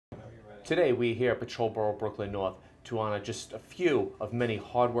Today we here at Patrol Borough Brooklyn North to honor just a few of many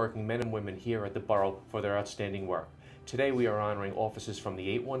hardworking men and women here at the borough for their outstanding work. Today we are honoring officers from the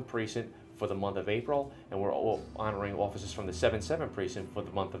 8-1 precinct for the month of April, and we're honoring officers from the 7-7 precinct for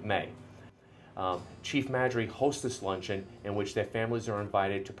the month of May. Chief Maddrey hosts this luncheon in which their families are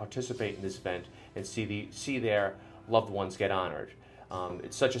invited to participate in this event and see their loved ones get honored.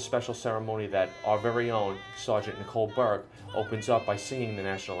 It's such a special ceremony that our very own Sergeant Nicole Burke opens up by singing the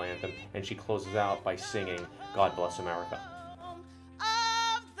national anthem, and she closes out by singing God Bless America.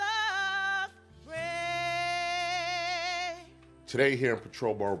 Today here in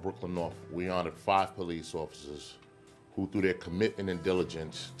Patrol Borough Brooklyn North, we honored 5 police officers who, through their commitment and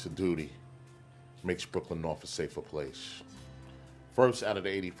diligence to duty, makes Brooklyn North a safer place. First, out of the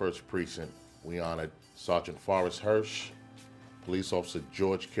 81st Precinct, we honored Sergeant Forrest Hirsch, Police Officer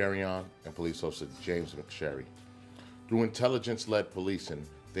George Kurian, and Police Officer James McSherry. Through intelligence-led policing,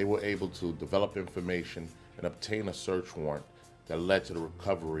 they were able to develop information and obtain a search warrant that led to the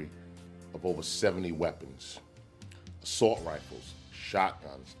recovery of over 70 weapons. Assault rifles,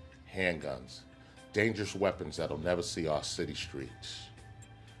 shotguns, handguns, dangerous weapons that'll never see our city streets.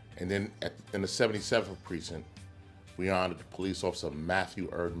 And then in the 77th Precinct, we honored Police Officer Matthew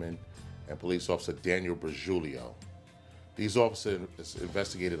Erdman and Police Officer Daniel Briguglio. These officers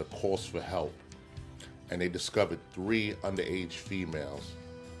investigated a calls for help, and they discovered 3 underage females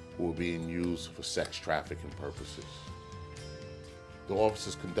who were being used for sex trafficking purposes. The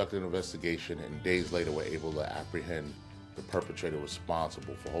officers conducted an investigation, and days later were able to apprehend the perpetrator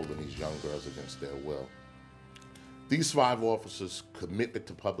responsible for holding these young girls against their will. These 5 officers' commitment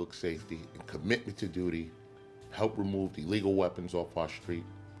to public safety and commitment to duty helped remove illegal weapons off our street.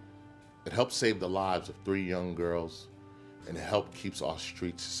 It helped save the lives of 3 young girls, and it helped keep our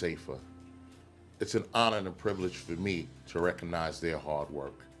streets safer. It's an honor and a privilege for me to recognize their hard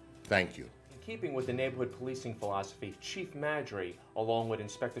work. Thank you. In keeping with the neighborhood policing philosophy, Chief Maddrey, along with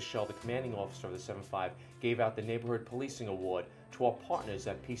Inspector Shell, the commanding officer of the 7-5, gave out the Neighborhood Policing Award to our partners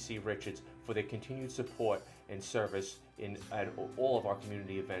at PC Richards for their continued support and service at all of our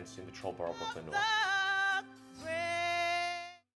community events in Patrol Borough Brooklyn North.